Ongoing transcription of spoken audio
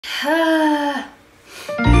What's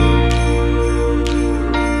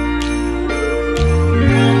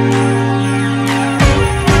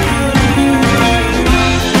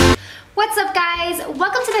up guys?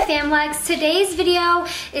 Welcome to the Famlex. Today's video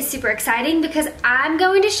is super exciting because I'm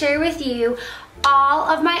going to share with you all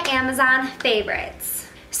of my Amazon favorites.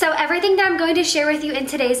 So everything that I'm going to share with you in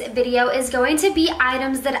today's video is going to be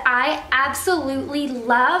items that I absolutely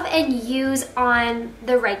love and use on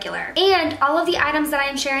the regular. And all of the items that I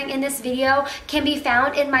am sharing in this video can be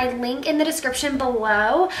found in my link in the description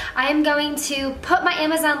below. I am going to put my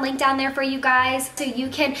Amazon link down there for you guys so you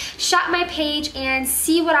can shop my page and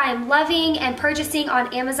see what I am loving and purchasing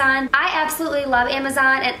on Amazon. I absolutely love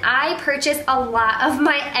Amazon and I purchase a lot of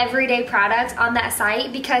my everyday products on that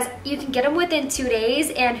site because you can get them within 2 days,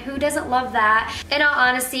 and who doesn't love that? In all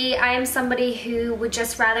honesty, I am somebody who would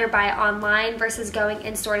just rather buy online versus going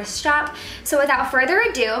in store to shop. So without further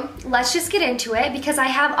ado, let's just get into it because I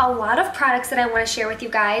have a lot of products that I want to share with you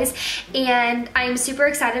guys and I'm super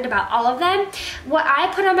excited about all of them. What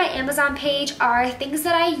I put on my Amazon page are things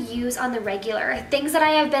that I use on the regular, things that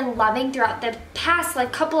I have been loving throughout the past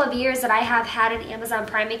couple of years that I have had an Amazon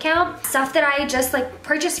Prime account, stuff that I just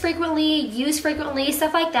purchase frequently, use frequently,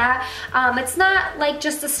 stuff like that. It's not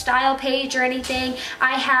just a style page or anything.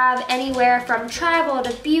 I have anywhere from travel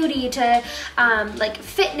to beauty to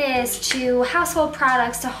fitness to household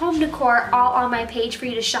products to home decor all on my page for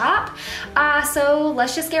you to shop. So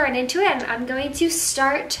let's just get right into it. I'm going to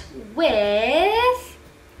start with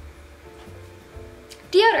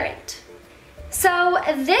deodorant. So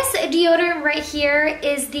this deodorant right here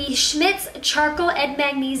is the Schmidt's Charcoal and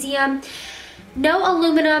Magnesium. No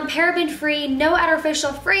aluminum, paraben-free, no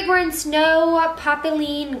artificial fragrance, no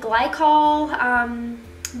propylene glycol.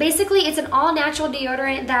 Basically, it's an all-natural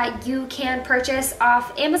deodorant that you can purchase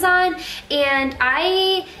off Amazon, and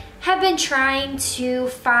I have been trying to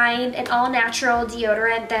find an all-natural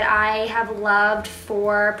deodorant that I have loved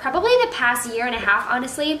for probably the past year and a half,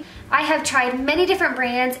 honestly. I have tried many different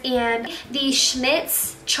brands, and the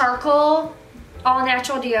Schmidt's Charcoal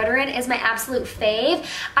all-natural deodorant is my absolute fave.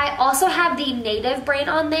 I also have the Native brand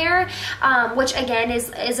on there, which again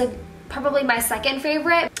is probably my second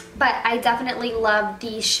favorite, but I definitely love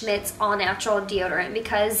the Schmidt's all-natural deodorant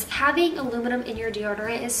because having aluminum in your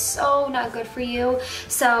deodorant is so not good for you.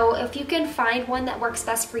 So if you can find one that works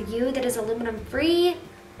best for you that is aluminum free,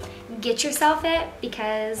 get yourself it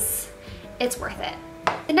because it's worth it.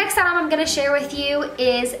 The next item I'm going to share with you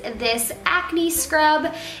is this acne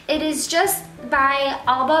scrub. It is just by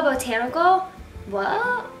Alba Botanica.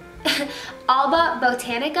 What? Alba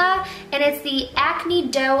Botanica, and it's the Acne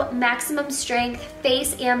Dough Maximum Strength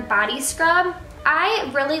Face and Body Scrub. I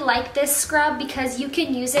really like this scrub because you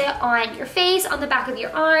can use it on your face, on the back of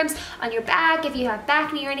your arms, on your back if you have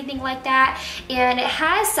acne or anything like that. And it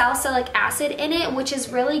has salicylic acid in it, which is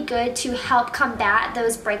really good to help combat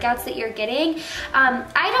those breakouts that you're getting.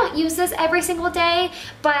 I don't use this every single day,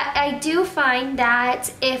 but I do find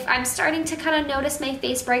that if I'm starting to kind of notice my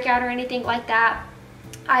face breakout or anything like that,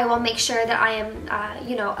 I will make sure that I am,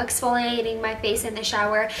 exfoliating my face in the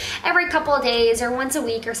shower every couple of days or once a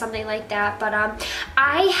week or something like that. But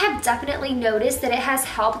I have definitely noticed that it has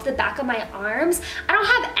helped the back of my arms. I don't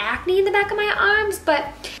have acne in the back of my arms, but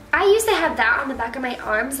I used to have that on the back of my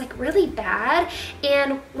arms really bad.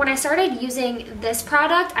 And when I started using this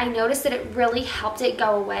product, I noticed that it really helped it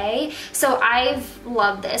go away. So I've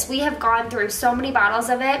loved this. We have gone through so many bottles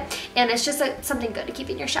of it, and it's just something good to keep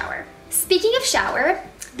in your shower. Speaking of shower,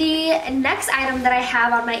 the next item that I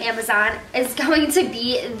have on my Amazon is going to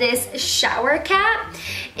be this shower cap.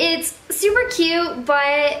 It's super cute,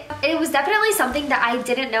 but it was definitely something that I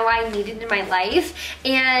didn't know I needed in my life,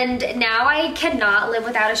 and now I cannot live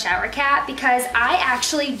without a shower cap because I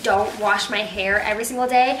actually don't wash my hair every single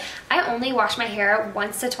day. I only wash my hair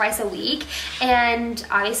once to twice a week, and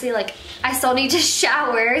obviously I still need to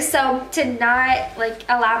shower, so to not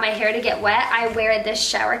allow my hair to get wet, I wear this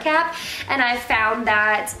shower cap, and I found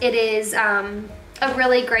that it is a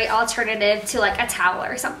really great alternative to a towel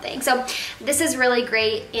or something. So this is really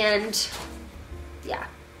great, and yeah.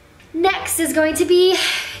 Next is going to be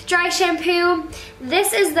dry shampoo.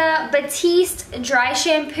 This is the Batiste dry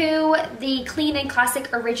shampoo, the Clean and Classic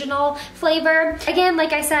Original flavor. Again,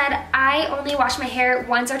 like I said, I only wash my hair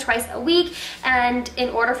once or twice a week, and in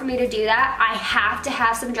order for me to do that, I have to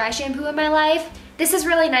have some dry shampoo in my life. This is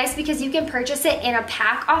really nice because you can purchase it in a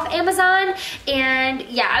pack off Amazon. And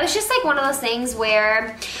yeah, it was just like one of those things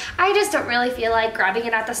where I just don't really feel like grabbing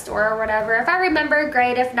it at the store or whatever. If I remember,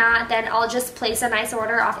 great. If not, then I'll just place a nice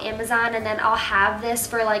order off Amazon, and then I'll have this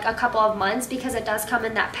for like a couple of months because it does come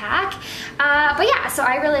in that pack. But yeah, so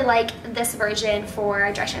I really like this version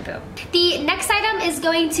for dry shampoo. The next item is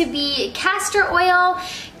going to be castor oil.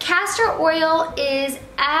 Castor oil is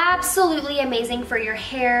absolutely amazing for your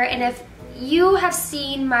hair, and if you have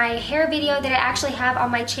seen my hair video that I actually have on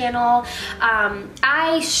my channel,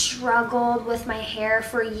 I struggled with my hair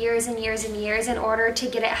for years and years and years in order to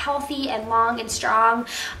get it healthy and long and strong.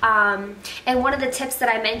 And one of the tips that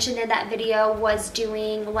I mentioned in that video was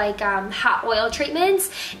doing like hot oil treatments,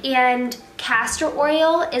 and castor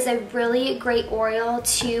oil is a really great oil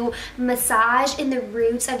to massage in the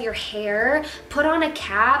roots of your hair. Put on a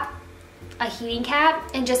cap, a heating cap,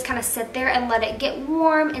 and just kind of sit there and let it get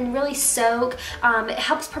warm and really soak. It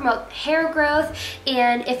helps promote hair growth,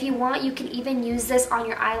 and if you want, you can even use this on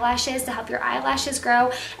your eyelashes to help your eyelashes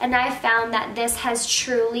grow. And I found that this has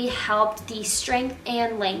truly helped the strength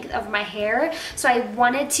and length of my hair, so I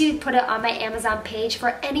wanted to put it on my Amazon page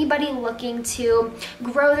for anybody looking to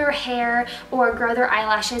grow their hair or grow their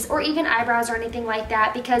eyelashes or even eyebrows or anything like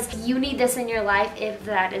that, because you need this in your life if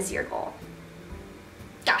that is your goal.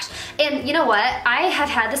 Gosh, and you know what? I have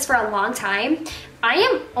had this for a long time. I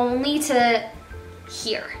am only to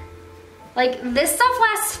here. Like, this stuff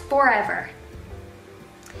lasts forever.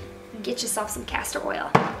 Get yourself some castor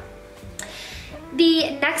oil.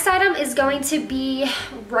 The next item is going to be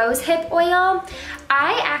rosehip oil.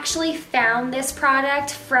 I actually found this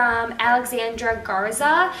product from Alexandra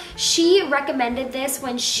Garza. She recommended this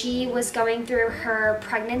when she was going through her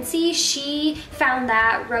pregnancy. She found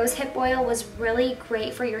that rosehip oil was really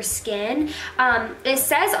great for your skin. It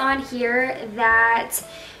says on here that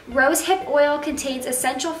rosehip oil contains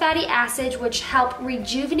essential fatty acids which help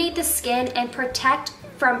rejuvenate the skin and protect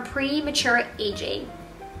from premature aging.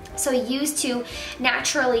 So used to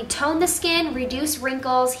naturally tone the skin, reduce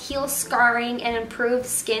wrinkles, heal scarring, and improve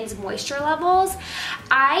skin's moisture levels.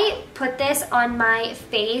 I put this on my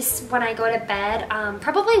face when I go to bed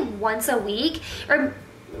probably once a week, or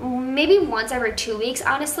maybe once every 2 weeks,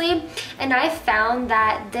 honestly. And I found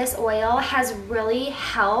that this oil has really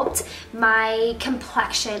helped my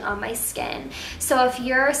complexion on my skin. So if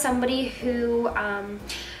you're somebody who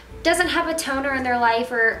doesn't have a toner in their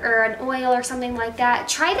life or an oil or something like that,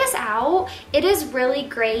 try this out. It is really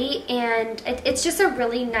great, and it's just a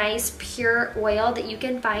really nice pure oil that you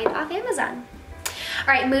can find off Amazon.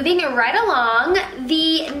 All right, moving right along,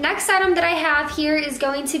 the next item that I have here is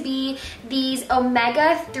going to be these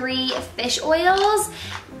omega-3 fish oils.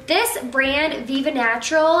 This brand, Viva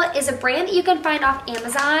Natural, is a brand that you can find off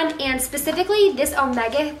Amazon, and specifically this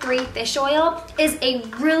omega-3 fish oil is a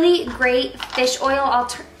really great fish oil,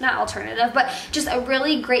 not alternative, but just a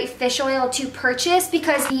really great fish oil to purchase,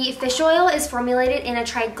 because the fish oil is formulated in a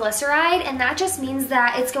triglyceride, and that just means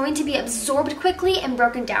that it's going to be absorbed quickly and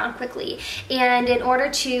broken down quickly. And in order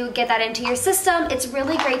to get that into your system, it's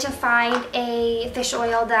really great to find a fish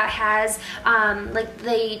oil that has like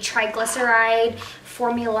the triglyceride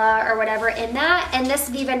formula or whatever in that, and this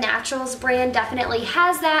Viva Naturals brand definitely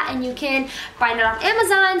has that, and you can find it off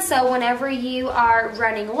Amazon. So whenever you are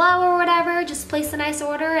running low or whatever, just place a nice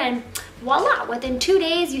order and voila, within 2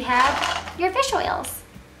 days you have your fish oils.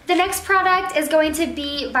 The next product is going to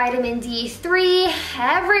be vitamin D3.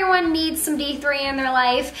 Everyone needs some D3 in their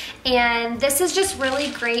life, and this is just really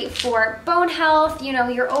great for bone health, you know,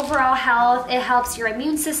 your overall health. It helps your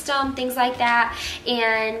immune system, things like that.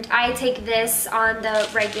 And I take this on the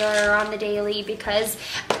regular, on the daily, because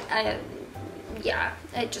yeah,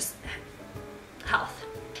 it just health.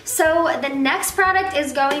 So the next product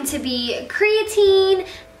is going to be creatine.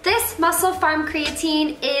 This MusclePharm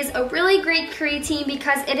creatine is a really great creatine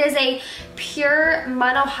because it is a pure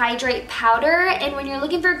monohydrate powder, and when you're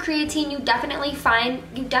looking for creatine, you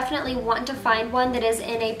definitely want to find one that is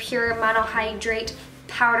in a pure monohydrate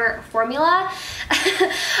powder formula.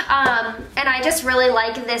 And I just really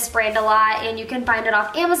like this brand a lot, and you can find it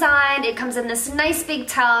off Amazon. It comes in this nice big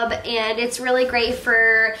tub, and it's really great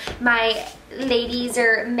for my ladies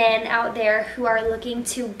or men out there who are looking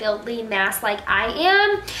to build lean mass like I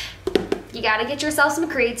am. You gotta get yourself some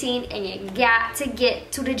creatine, and you got to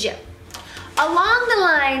get to the gym. Along the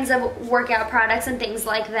lines of workout products and things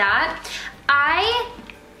like that, I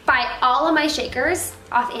buy all of my shakers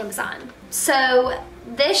off Amazon. So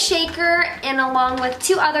this shaker, and along with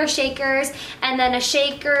 2 other shakers, and then a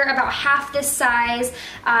shaker about half this size,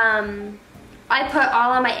 I put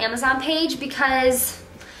all on my Amazon page because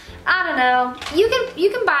I don't know. You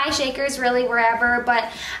can buy shakers really wherever,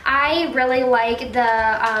 but I really like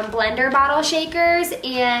the blender bottle shakers,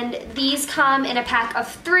 and these come in a pack of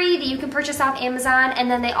 3 that you can purchase off Amazon, and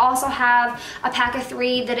then they also have a pack of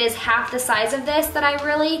 3 that is half the size of this that I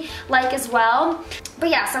really like as well. But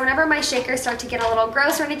yeah, so whenever my shakers start to get a little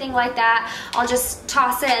gross or anything like that, I'll just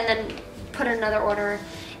toss it and then put another order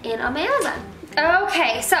in on my Amazon.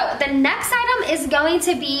 Okay, so the next item is going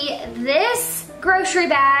to be this grocery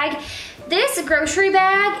bag. This grocery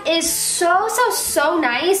bag is so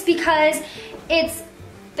nice because it's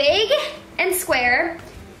big and square.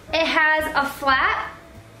 It has a flap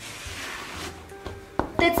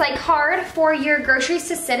that's like hard for your groceries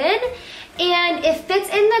to sit in, and it fits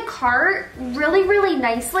in the cart really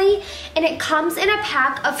nicely, and it comes in a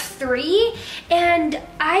pack of 3. And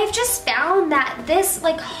I've just found that this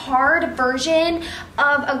like hard version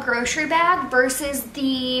of a grocery bag versus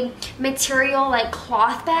the material like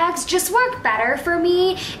cloth bags just work better for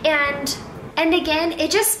me. And again,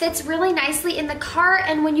 it just fits really nicely in the cart,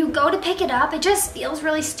 and when you go to pick it up, it just feels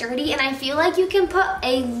really sturdy, and I feel like you can put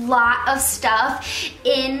a lot of stuff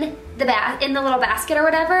in the little basket or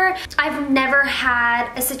whatever. I've never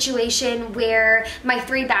had a situation where my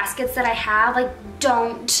 3 baskets that I have like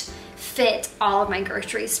don't fit all of my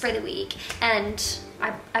groceries for the week, and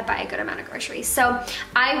I buy a good amount of groceries. So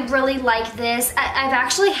I really like this. I've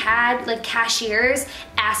actually had like cashiers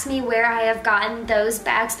ask me where I have gotten those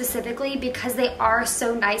bags specifically because they are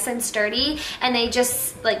so nice and sturdy, and they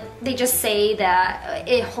just say that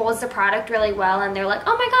it holds the product really well, and they're like,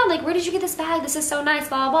 oh my god, like where did you get this bag? This is so nice,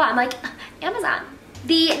 blah blah blah. I'm like, Amazon.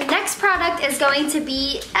 The next product is going to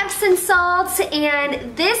be Epsom salts,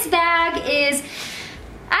 and this bag is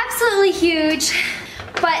absolutely huge.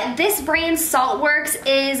 But this brand, Saltworks,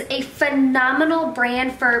 is a phenomenal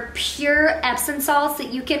brand for pure Epsom salts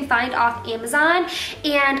that you can find off Amazon.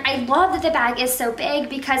 And I love that the bag is so big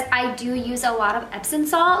because I do use a lot of Epsom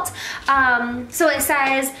salt. So it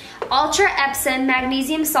says, Ultra Epsom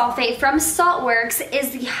Magnesium Sulfate from Saltworks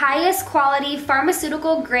is the highest quality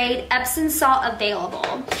pharmaceutical grade Epsom salt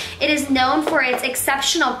available. It is known for its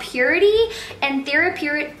exceptional purity and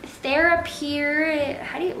therapeutic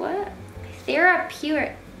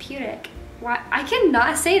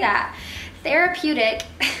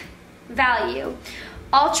value.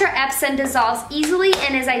 Ultra Epsom dissolves easily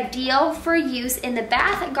and is ideal for use in the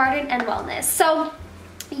bath, garden, and wellness. So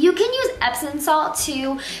you can use Epsom salt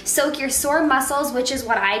to soak your sore muscles, which is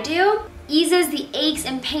what I do. Eases the aches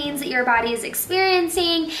and pains that your body is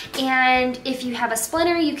experiencing, and if you have a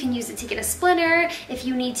splinter, you can use it to get a splinter. If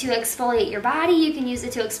you need to exfoliate your body, you can use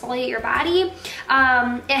it to exfoliate your body.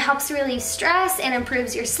 It helps relieve stress and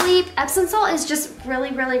improves your sleep. Epsom salt is just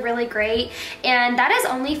really great, and that is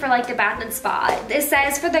only for like the bath and spa. This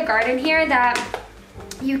says for the garden here that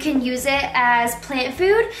you can use it as plant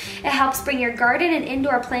food. It helps bring your garden and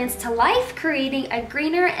indoor plants to life, creating a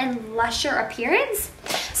greener and lusher appearance.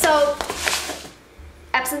 So,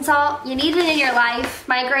 Epsom salt, you need it in your life.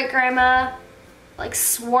 My great-grandma like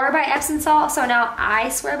swore by Epsom salt, so now I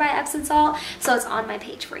swear by Epsom salt, so it's on my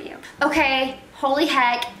page for you. Okay, holy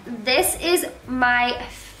heck, this is my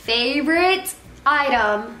favorite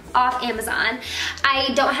item off Amazon.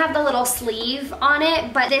 I don't have the little sleeve on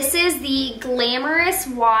it, but this is the Glamorous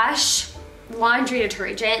Wash laundry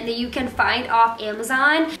detergent that you can find off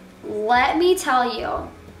Amazon. Let me tell you,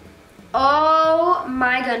 oh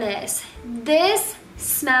my goodness, this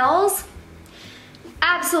smells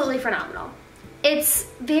absolutely phenomenal. It's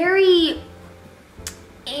very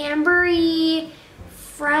ambery,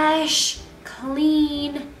 fresh,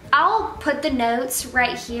 clean. I'll put the notes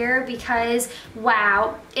right here because,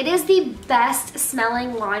 wow, it is the best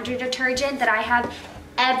smelling laundry detergent that I have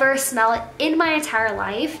ever smelled in my entire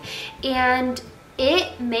life, and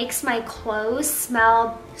it makes my clothes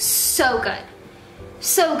smell so good,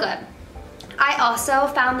 so good. I also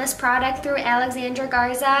found this product through Alexandra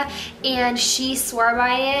Garza, and she swore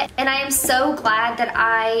by it, and I am so glad that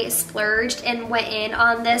I splurged and went in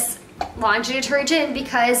on this laundry detergent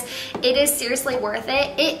because it is seriously worth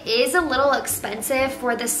it. It is a little expensive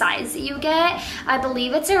for the size that you get. I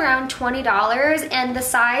believe it's around $20, and the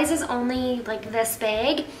size is only like this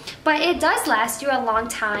big, but it does last you a long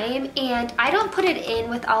time, and I don't put it in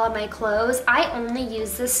with all of my clothes. I only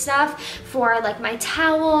use this stuff for like my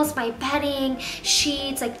towels, my bedding,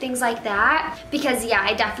 sheets, like things like that, because yeah,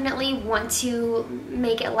 I definitely want to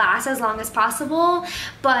make it last as long as possible,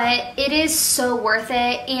 but it is so worth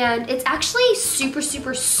it, and it's actually super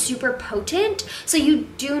potent, so you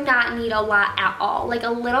do not need a lot at all. Like a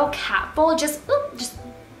little capful, just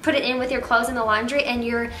put it in with your clothes in the laundry and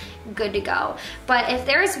you're good to go. But if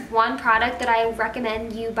there's one product that I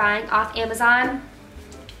recommend you buying off Amazon,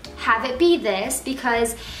 have it be this,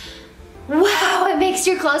 because wow, it makes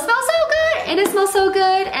your clothes smell so good and it smells so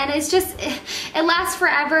good, and it's just, it lasts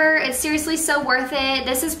forever. It's seriously so worth it.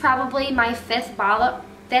 This is probably my fifth bottle.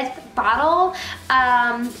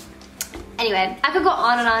 Anyway, I could go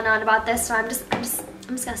on and on and on about this, so I'm just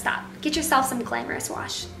gonna stop. Get yourself some Glamorous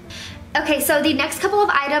Wash. Okay, so the next couple of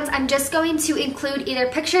items, I'm just going to include either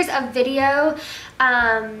pictures of video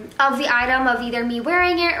of the item, of either me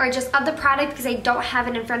wearing it or just of the product, because I don't have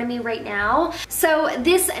it in front of me right now. So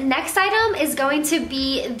this next item is going to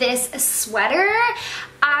be this sweater.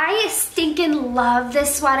 I stinking love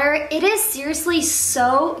this sweater. It is seriously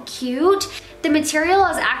so cute. The material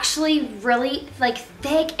is actually really like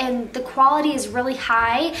thick and the quality is really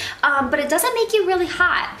high, but it doesn't make you really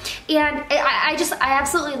hot. And I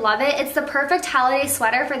absolutely love it. It's the perfect holiday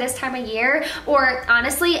sweater for this time of year, or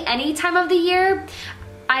honestly, any time of the year.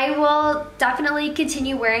 I will definitely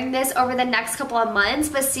continue wearing this over the next couple of months,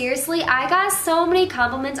 but seriously, I got so many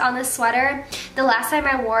compliments on this sweater the last time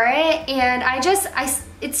I wore it, and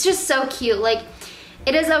it's just so cute. Like,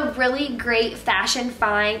 it is a really great fashion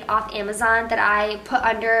find off Amazon that I put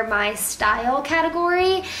under my style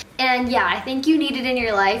category. And yeah, I think you need it in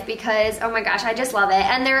your life because, oh my gosh, I just love it.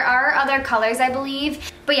 And there are other colors, I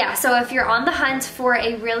believe. But yeah, so if you're on the hunt for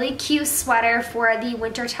a really cute sweater for the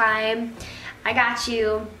winter time, I got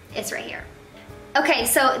you. It's right here. Okay,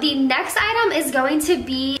 so the next item is going to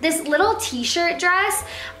be this little t-shirt dress.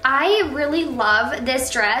 I really love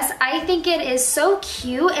this dress. I think it is so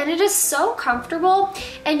cute and it is so comfortable,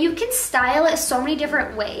 and you can style it so many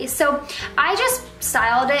different ways. So I just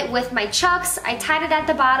styled it with my chucks. I tied it at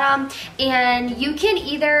the bottom, and you can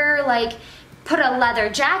either like put a leather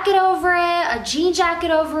jacket over it, a jean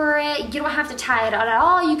jacket over it. You don't have to tie it on at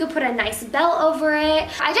all. You could put a nice belt over it.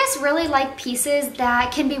 I just really like pieces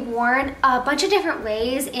that can be worn a bunch of different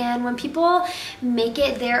ways, and when people make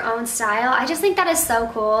it their own style, I just think that is so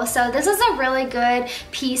cool. So this is a really good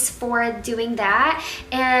piece for doing that.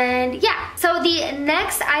 And yeah, so the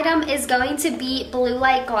next item is going to be blue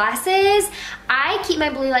light glasses. I keep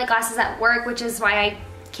my blue light glasses at work, which is why I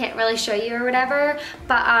can't really show you or whatever,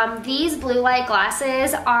 but these blue light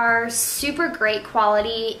glasses are super great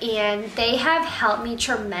quality, and they have helped me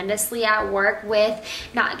tremendously at work with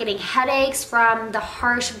not getting headaches from the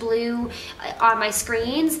harsh blue on my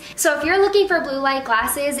screens. So if you're looking for blue light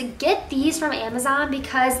glasses, get these from Amazon,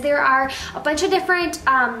 because there are a bunch of different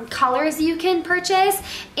colors you can purchase,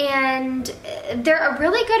 and they're a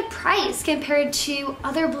really good price compared to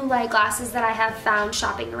other blue light glasses that I have found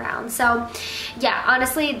shopping around. So yeah,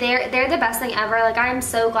 honestly, they're the best thing ever. Like, I'm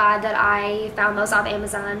so glad that I found those off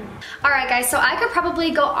Amazon. Alright guys, so I could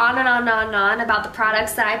probably go on and on and on and on about the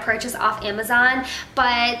products that I purchased off Amazon,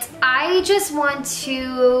 but I just want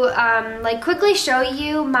to like quickly show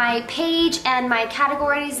you my page and my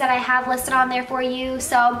categories that I have listed on there for you.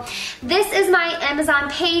 So this is my Amazon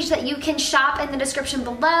page that you can shop in the description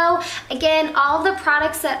below. Again, all the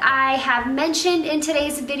products that I have mentioned in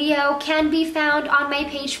today's video can be found on my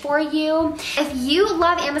page for you. If you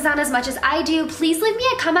love Amazon as much as I do, please leave me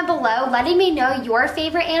a comment below letting me know your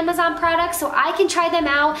favorite Amazon products so I can try them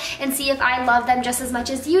out and see if I love them just as much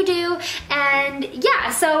as you do. And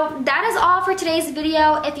yeah, so that is all for today's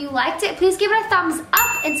video. If you liked it, please give it a thumbs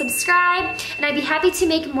up and subscribe, and I'd be happy to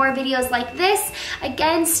make more videos like this.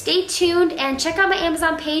 Again, stay tuned and check out my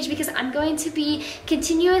Amazon page, because I'm going to be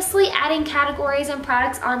continuously adding categories and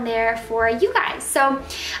products on there for you guys. So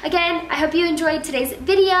again, I hope you enjoyed today's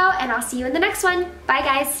video, and I'll see you in the next one. Bye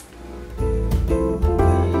guys.